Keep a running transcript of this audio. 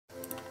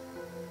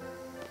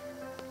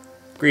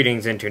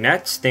Greetings,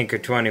 internets.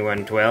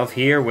 Thinker2112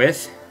 here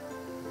with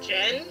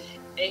Jen,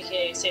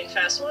 aka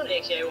insanefastone,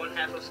 aka one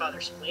half of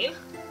Father Spleen,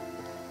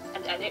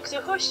 and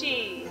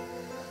AnniexoHoshi.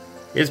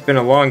 It's been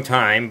a long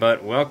time,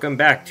 but welcome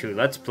back to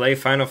Let's Play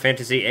Final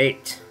Fantasy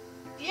VIII.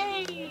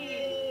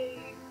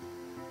 Yay!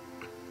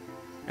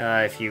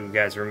 If you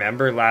guys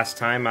remember, last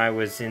time I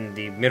was in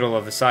the middle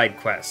of a side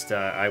quest.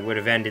 I would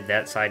have ended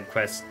that side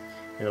quest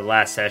in the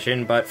last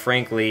session, but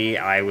frankly,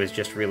 I was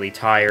just really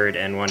tired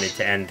and wanted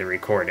to end the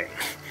recording.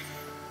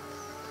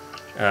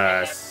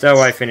 So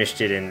I finished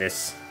it in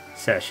this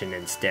session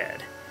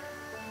instead.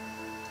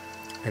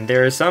 And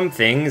there are some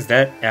things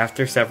that,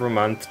 after several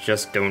months,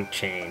 just don't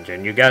change,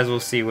 and you guys will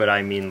see what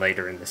I mean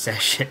later in the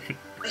session.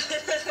 Oh,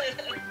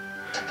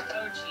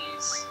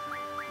 jeez.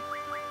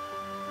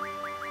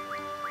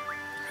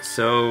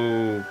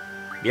 So,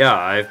 yeah,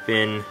 I've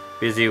been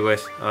busy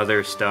with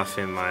other stuff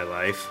in my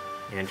life.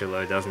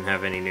 Angelo doesn't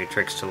have any new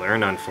tricks to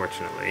learn,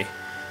 unfortunately.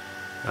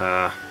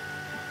 I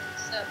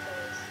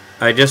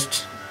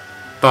just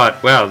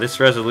thought, wow, this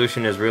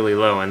resolution is really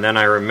low, and then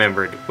I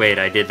remembered, wait,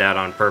 I did that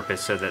on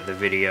purpose so that the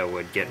video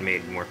would get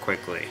made more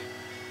quickly.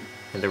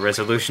 And the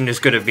resolution is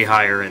going to be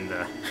higher in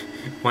the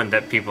one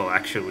that people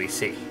actually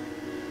see.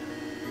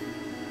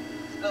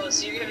 Oh,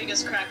 so you're giving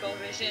us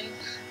crapo-vision?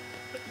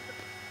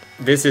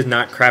 This is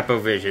not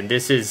crapo-vision,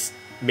 this is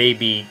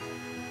maybe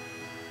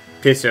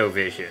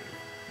pisso-vision.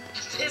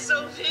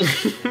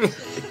 Pisso-vision?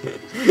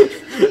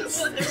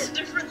 What, there's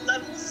different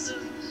levels of...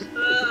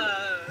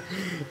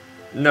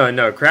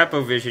 No,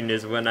 crapo-vision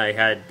is when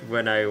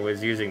I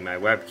was using my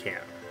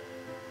webcam.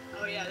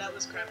 Oh yeah, that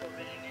was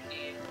crapo-vision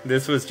indeed.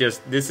 This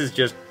is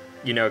just,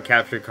 you know,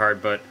 capture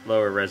card but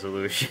lower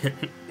resolution.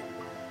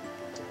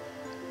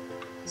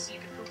 So you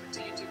can poop it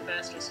to YouTube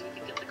faster, so you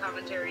can get the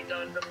commentary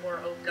done before,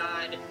 oh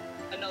god,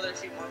 another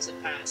few months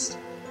had passed.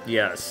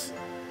 Yes.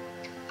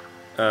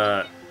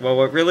 Well,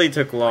 what really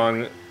took a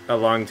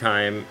long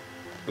time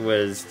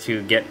was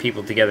to get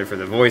people together for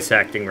the voice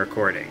acting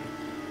recording.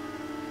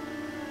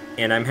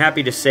 And I'm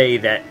happy to say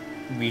that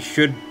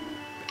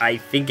I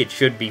think it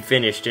should be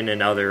finished in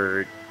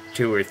another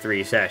 2 or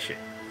 3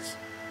 sessions.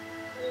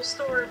 Cool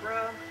story,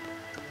 bro.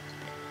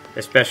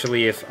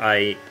 Especially if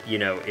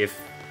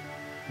if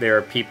there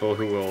are people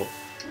who will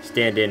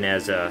stand in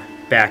as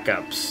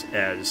backups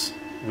as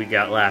we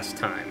got last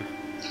time.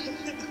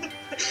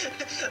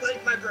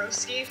 Like my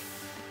broski?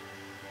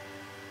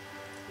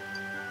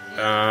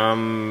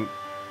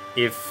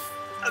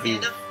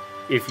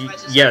 If you,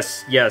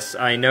 yes,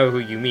 I know who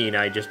you mean.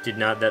 I just did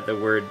not that the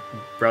word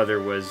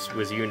brother was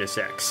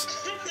unisex.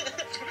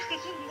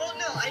 Well,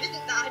 no, I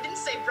didn't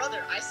say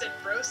brother. I said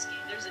broski.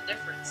 There's a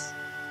difference.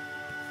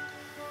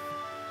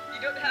 You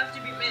don't have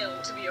to be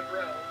male to be a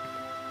bro.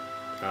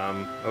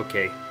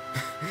 Okay.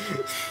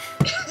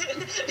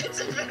 It's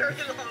a very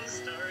long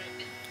story.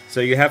 So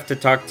you have to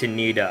talk to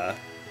Nita.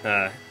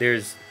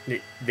 There's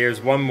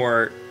one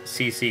more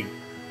CC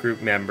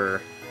group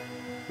member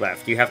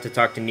left. You have to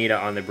talk to Nita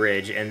on the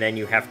bridge, and then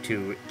you have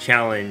to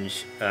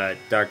challenge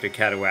Dr.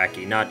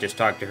 Katawaki. Not just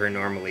talk to her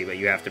normally, but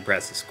you have to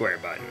press the square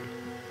button.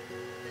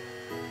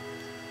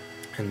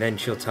 And then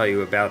she'll tell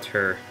you about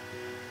her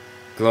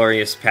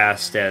glorious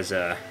past as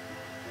the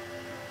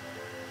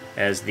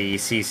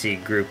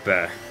CC group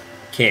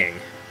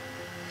king.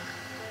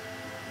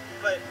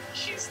 But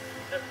she's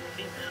a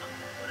female.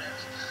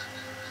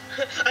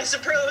 Whatever. I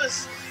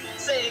suppose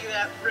saying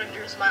that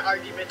renders my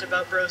argument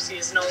about broski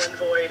is null and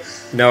void.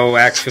 No,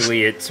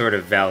 actually, it sort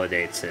of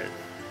validates it.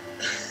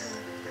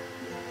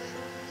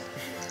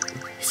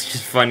 It's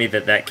just funny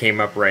that came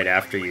up right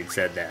after you'd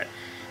said that.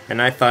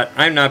 And I thought,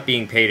 I'm not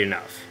being paid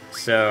enough,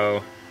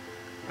 so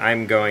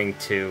I'm going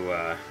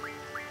to,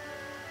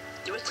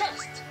 do a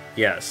test.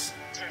 Yes.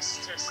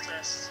 Test.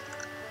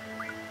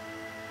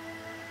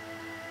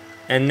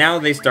 And now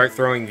they start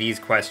throwing these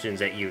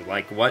questions at you,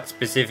 like what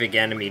specific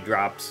enemy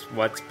drops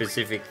what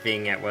specific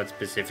thing at what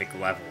specific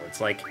level. It's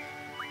like,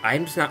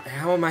 I'm just not,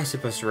 how am I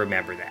supposed to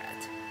remember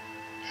that?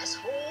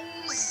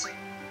 Assholes.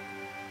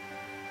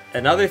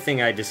 Another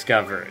thing I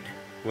discovered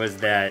was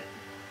that,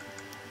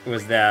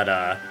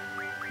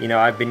 you know,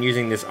 I've been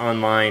using this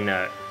online,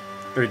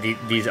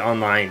 these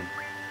online,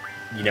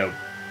 you know,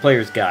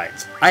 player's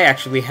guides. I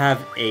actually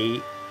have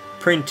a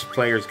print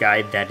player's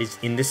guide that is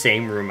in the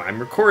same room I'm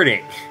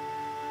recording.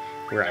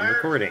 Where I'm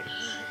recording.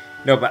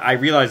 No, but I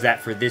realized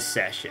that for this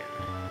session.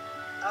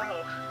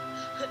 Oh.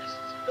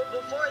 But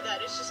before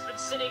that, it's just been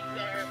sitting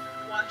there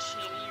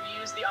watching you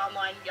use the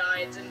online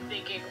guides and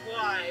thinking,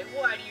 why?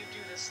 Why do you do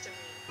this to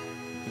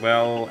me?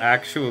 Well,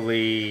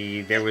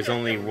 actually, there was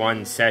only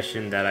one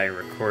session that I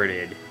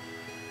recorded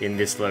in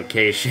this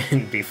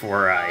location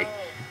before I... Oh,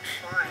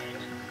 fine.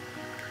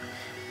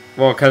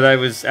 Well, because I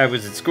was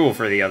at school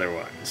for the other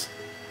ones.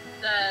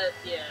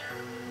 Yeah.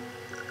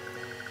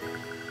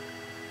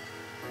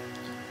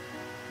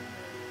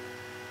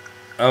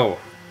 Oh,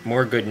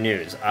 more good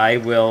news.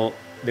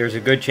 There's a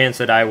good chance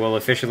that I will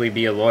officially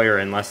be a lawyer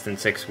in less than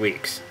 6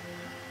 weeks.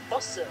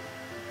 Awesome.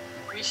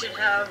 We should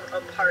have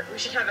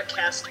a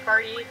cast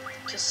party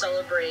to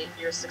celebrate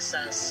your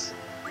success.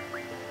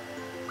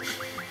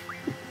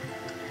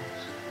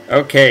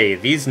 Okay,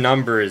 these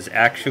numbers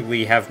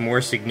actually have more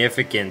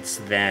significance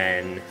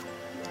than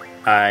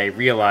I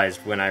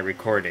realized when I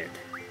recorded.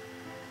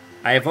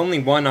 I have only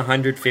won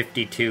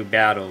 152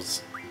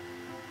 battles.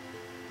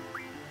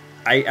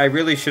 I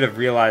really should have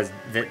realized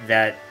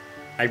that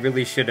I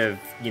really should have,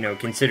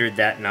 considered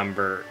that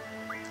number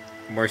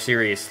more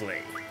seriously.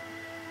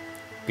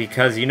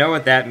 Because you know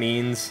what that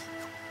means?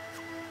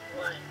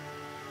 What?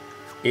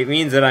 It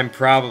means that I'm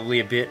probably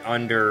a bit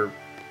under...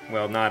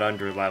 Well, not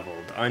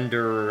under-leveled.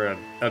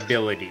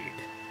 Under-abilitied.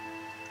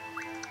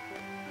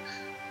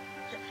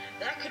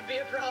 That could be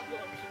a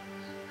problem.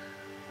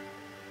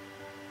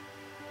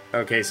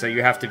 Okay, so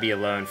you have to be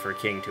alone for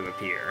King to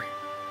appear.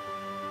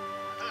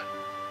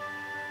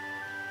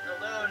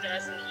 Alone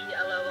as in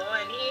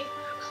E-L-L-O-N-E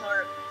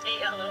or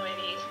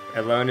A-L-O-N-E?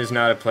 Alone is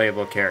not a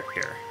playable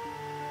character.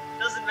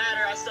 Doesn't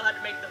matter, I still had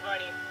to make the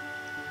money.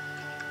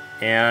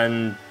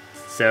 And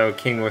so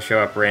King will show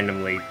up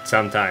randomly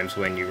sometimes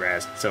when you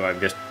rest, so I'm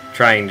just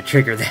trying to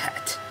trigger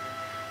that.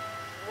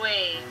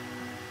 Wait,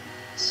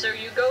 so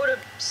you go to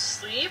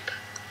sleep,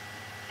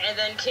 and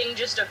then King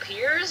just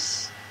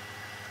appears?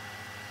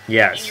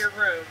 Yes. In your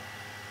room?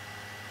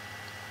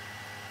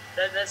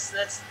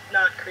 That's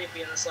not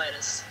creepy in the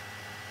slightest.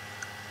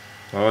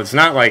 Well, it's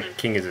not like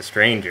King is a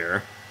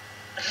stranger.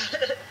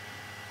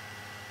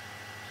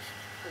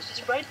 This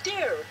is right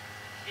there.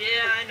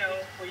 Yeah, I know.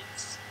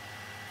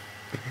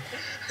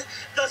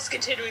 Thus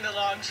continuing the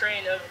long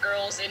train of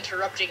girls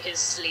interrupting his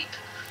sleep.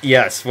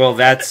 Yes, well,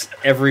 that's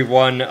every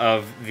one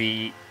of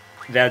the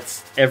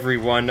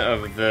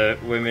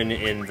women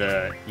in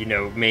the,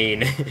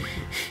 main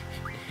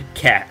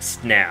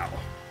cast now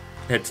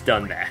that's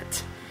done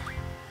that.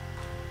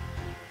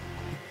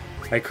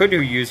 I could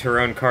use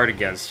her own card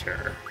against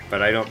her,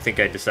 but I don't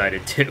think I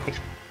decided to.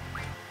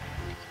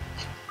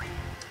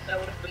 That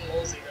would have been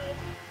molesy, though.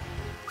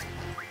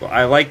 Well,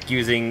 I like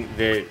using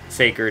the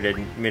Sacred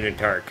and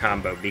Minotaur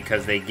combo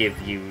because they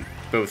give you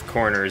both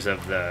corners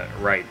of the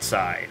right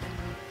side.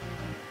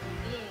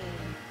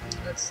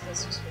 That's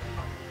useful.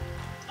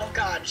 Oh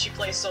god, she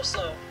plays so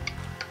slow.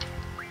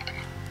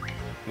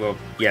 Well,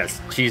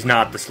 yes, she's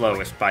not the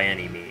slowest by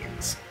any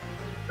means.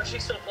 But she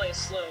still plays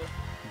slow.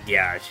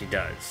 Yeah, she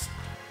does.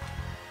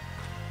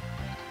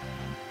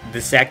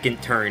 The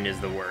second turn is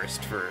the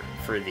worst for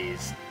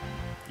these,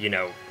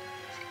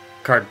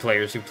 card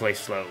players who play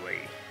slowly.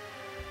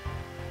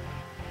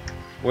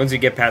 Once you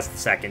get past the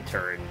second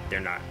turn,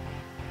 they're not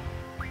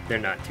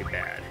too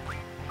bad.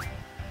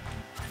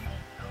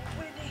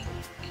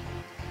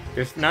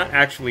 There's not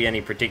actually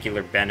any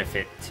particular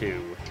benefit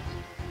to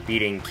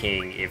beating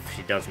King if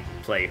she doesn't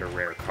play her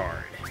rare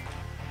card.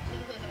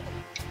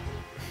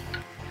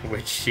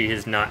 Which she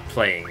is not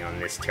playing on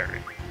this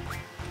turn.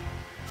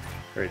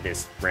 Or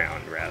this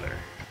round, rather.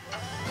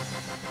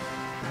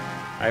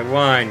 I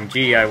won!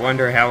 Gee, I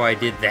wonder how I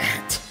did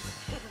that.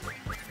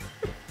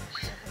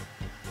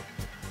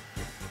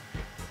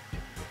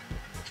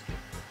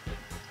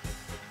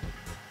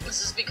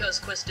 This is because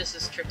Quistis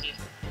is tricky.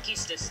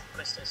 Quistis.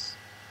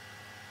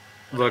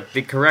 Look,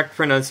 the correct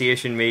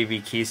pronunciation may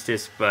be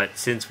Quistis, but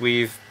since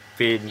we've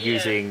been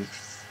using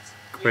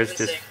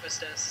Quistis...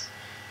 Quistis.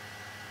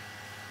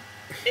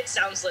 It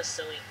sounds less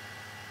silly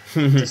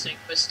to say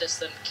Quistis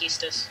than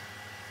Quistis.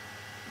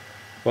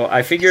 Well,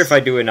 I figure if I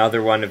do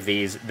another one of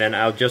these, then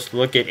I'll just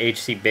look at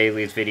H.C.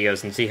 Bailey's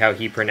videos and see how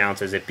he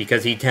pronounces it,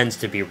 because he tends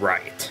to be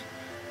right.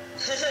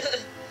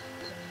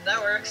 That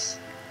works.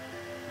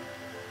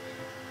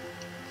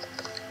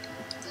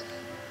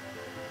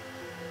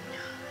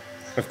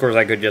 Of course,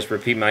 I could just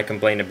repeat my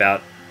complaint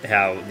about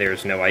how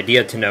there's no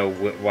idea to know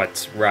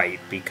what's right,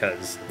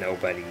 because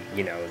nobody,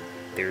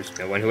 there's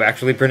no one who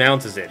actually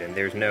pronounces it, and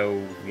there's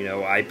no,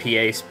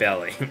 IPA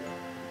spelling.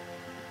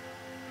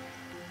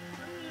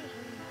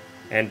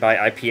 And by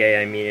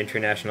IPA, I mean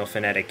International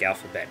Phonetic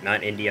Alphabet,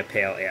 not India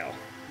Pale Ale.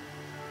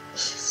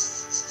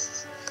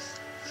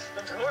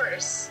 Of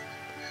course.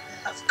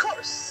 Of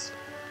course.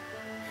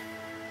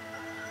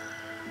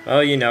 Well,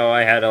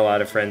 I had a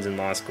lot of friends in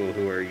law school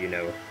who were,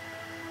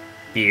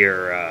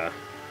 beer,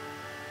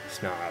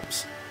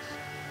 snobs.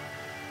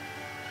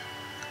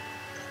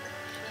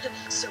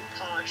 So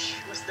posh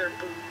with their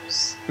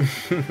booze.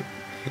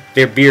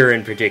 Their beer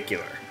in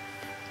particular.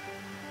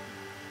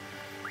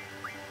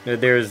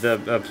 There's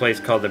a place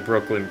called the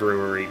Brooklyn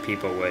Brewery.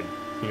 People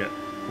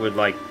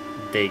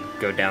they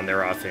go down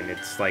there often.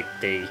 It's like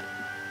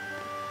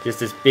just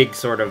this big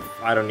sort of,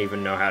 I don't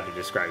even know how to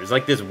describe it. It's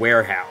like this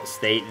warehouse.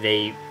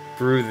 They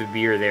brew the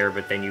beer there,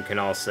 but then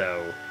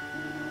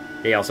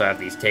they also have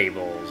these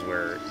tables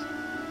where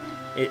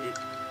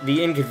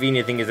the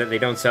inconvenient thing is that they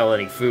don't sell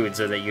any food,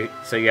 so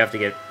you have to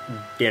get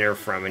dinner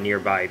from a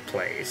nearby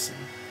place.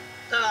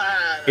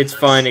 It's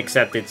fun,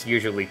 except it's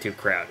usually too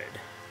crowded.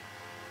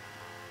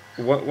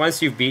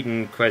 Once you've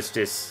beaten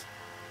Quistis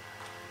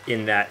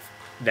in that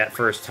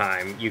first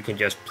time, you can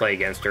just play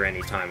against her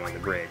anytime on the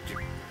bridge.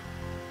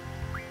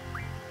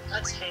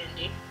 That's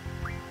handy.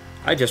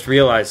 I just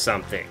realized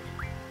something.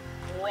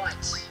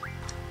 What?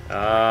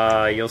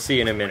 You'll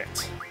see in a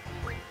minute.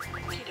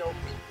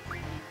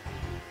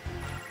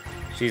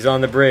 She's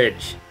on the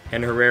bridge,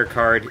 and her rare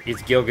card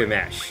is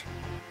Gilgamesh.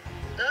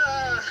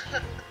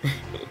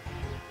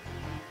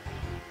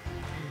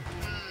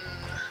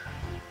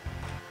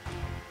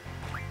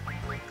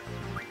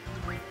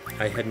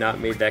 I had not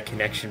made that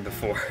connection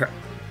before.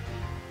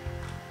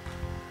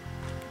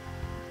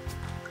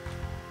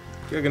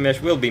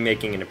 Gilgamesh will be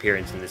making an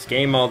appearance in this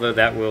game, although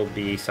that will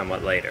be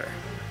somewhat later.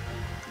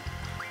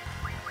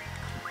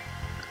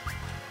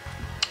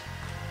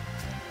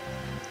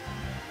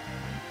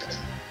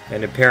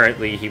 And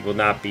apparently he will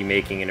not be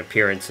making an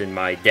appearance in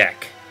my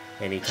deck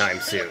anytime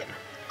soon.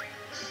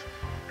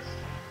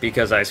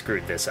 Because I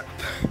screwed this up.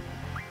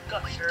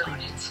 Gosh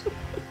darn it.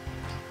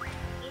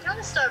 You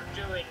gotta stop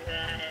doing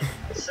that,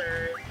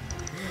 sir.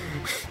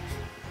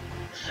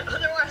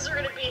 Otherwise we're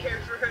gonna be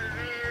here for a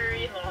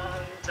very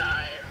long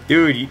time.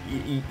 Dude,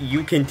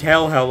 you can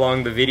tell how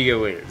long the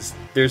video is.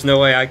 There's no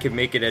way I could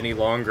make it any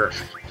longer.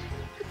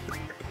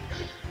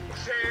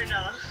 Fair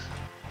enough.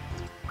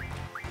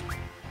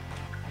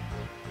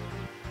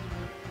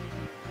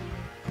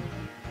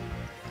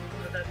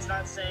 But that's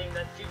not saying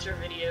that future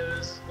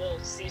videos will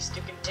cease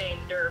to contain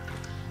derp.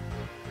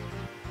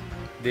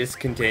 This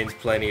contains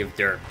plenty of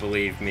dirt,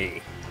 believe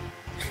me.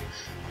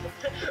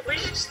 We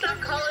should stop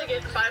calling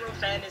it Final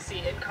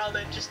Fantasy and call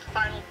it just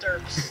Final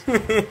Derps.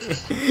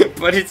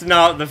 But it's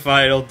not the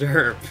final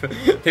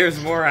derp. There's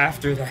more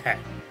after that.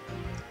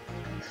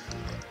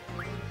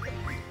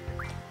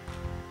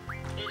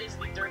 It is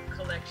the Derp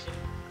Collection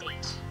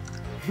 8.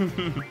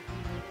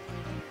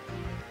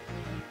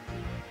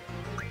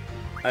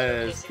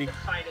 The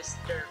finest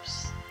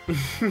derps.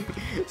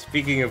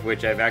 Speaking of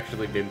which, I've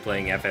actually been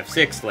playing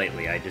FF6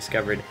 lately. I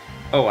discovered,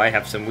 oh, I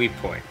have some weak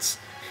points.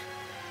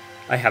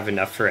 I have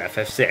enough for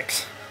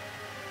FF6.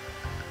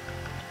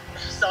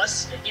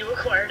 Thus, you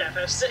acquired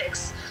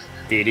FF6.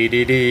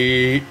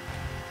 Dee-dee-dee-dee.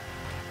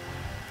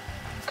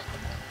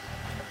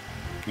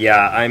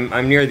 Yeah,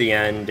 I'm near the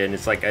end, and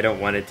it's like I don't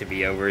want it to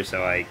be over,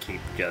 so I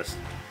keep just...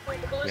 Wait,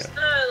 who's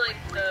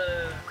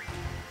the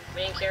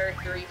main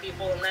character-y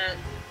people in that?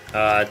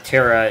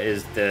 Terra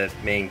is the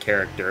main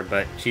character,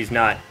 but she's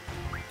not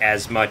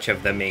as much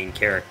of the main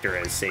character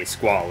as, say,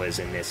 Squall is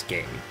in this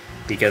game.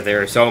 Because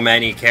there are so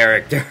many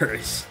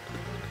characters.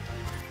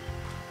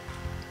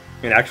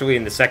 And actually,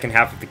 in the second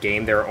half of the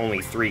game, there are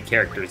only 3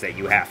 characters that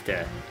you have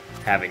to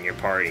have in your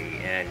party,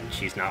 and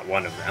she's not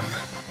one of them.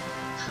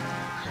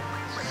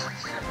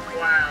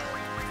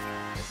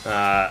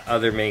 Wow.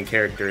 Other main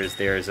characters,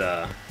 there's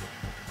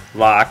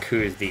Locke,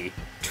 who is the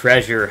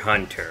treasure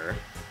hunter,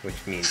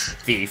 which means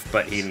thief,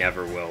 but he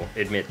never will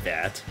admit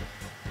that.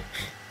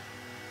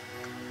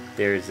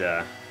 There's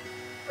Of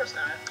course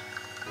not.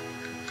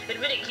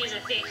 Admitting he's a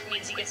thief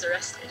means he gets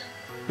arrested.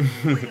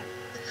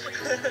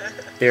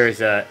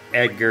 There's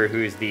Edgar,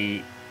 who's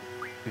the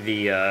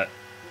Heavy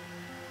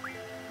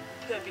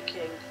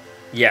King.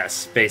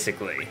 Yes,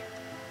 basically.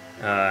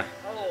 Oh,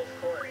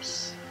 of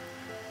course.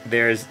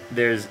 There's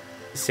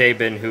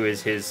Sabin, who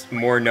is his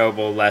more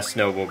noble, less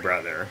noble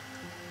brother,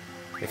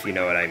 if you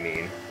know what I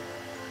mean.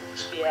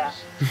 Yeah.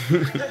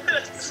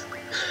 That's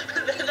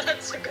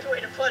a good way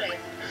to put it.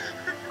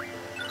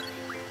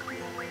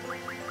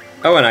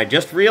 Oh, and I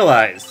just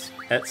realized,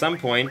 at some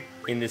point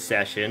in this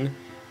session,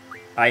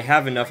 I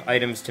have enough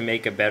items to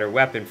make a better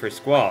weapon for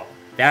Squall.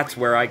 That's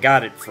where I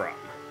got it from.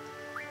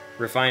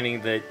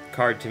 Refining the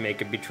card to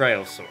make a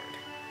betrayal sword.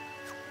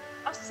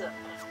 Awesome.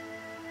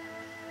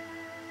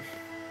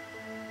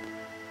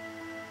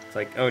 It's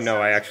like, oh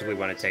no, I actually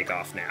want to take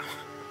off now.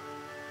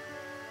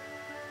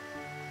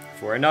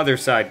 For another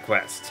side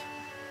quest.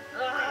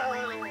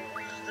 Oh,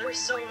 there's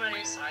so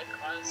many side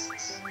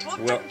quests.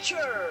 Well,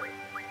 Adventure!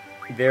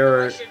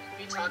 there are... I shouldn't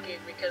be talking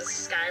because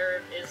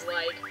Skyrim is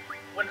like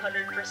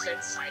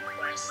 100% side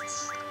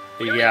quests.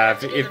 You don't Yeah, have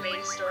to do if the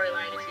main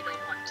storyline if you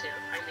don't want to.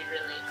 I mean,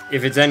 really.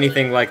 if it's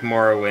anything like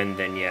Morrowind,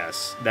 then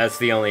yes. That's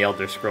the only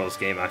Elder Scrolls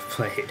game I've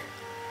played.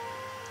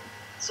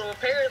 So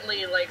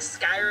apparently, like,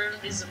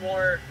 Skyrim is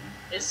more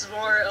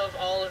of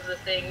all of the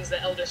things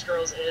that Elder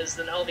Scrolls is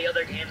than all the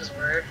other games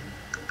were.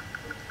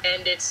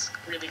 And it's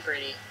really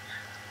pretty.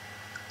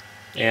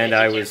 And if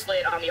I you was... can't play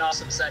it on the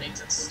awesome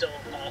settings, it's still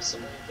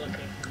awesome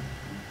looking.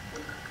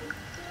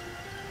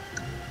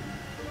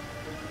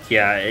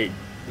 Yeah,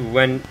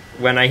 when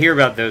I hear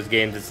about those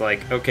games, it's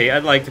like, okay,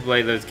 I'd like to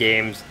play those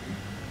games,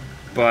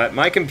 but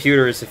my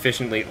computer is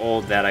sufficiently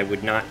old that I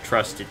would not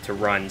trust it to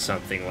run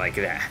something like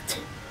that.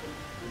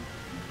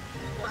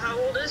 Well, how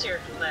old is your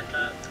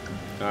laptop?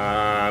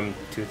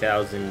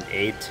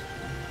 2008.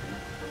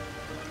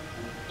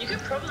 You could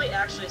probably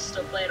actually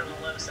still play it on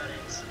the low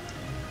settings.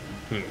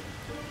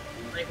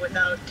 Like,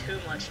 without too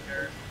much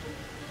nerve.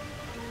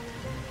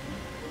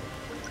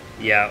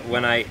 Yeah,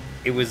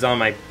 it was on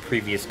my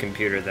previous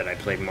computer that I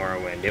played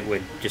Morrowind. It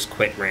would just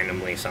quit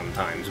randomly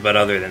sometimes, but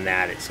other than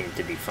that, it seemed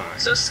to be fine.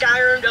 So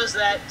Skyrim does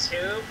that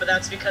too, but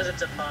that's because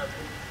it's a bug,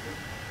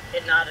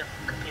 and not a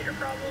computer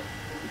problem.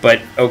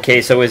 But,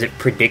 okay, so is it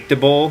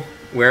predictable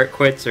where it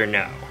quits, or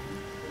no?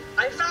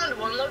 I found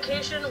one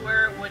location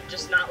where it would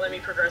just not let me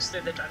progress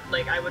through the dungeon.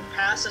 Like, I would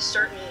pass a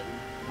certain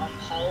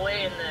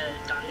hallway in the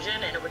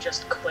dungeon, and would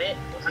just quit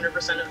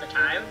 100% of the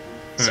time.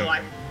 So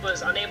I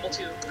was unable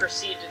to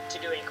proceed to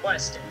do a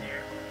quest in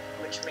there,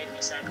 which made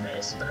me sad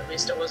face. But at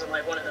least it wasn't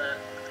like one of the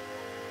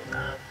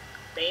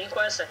main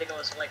quests. I think it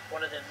was like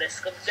one of the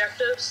mythic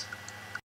objectives.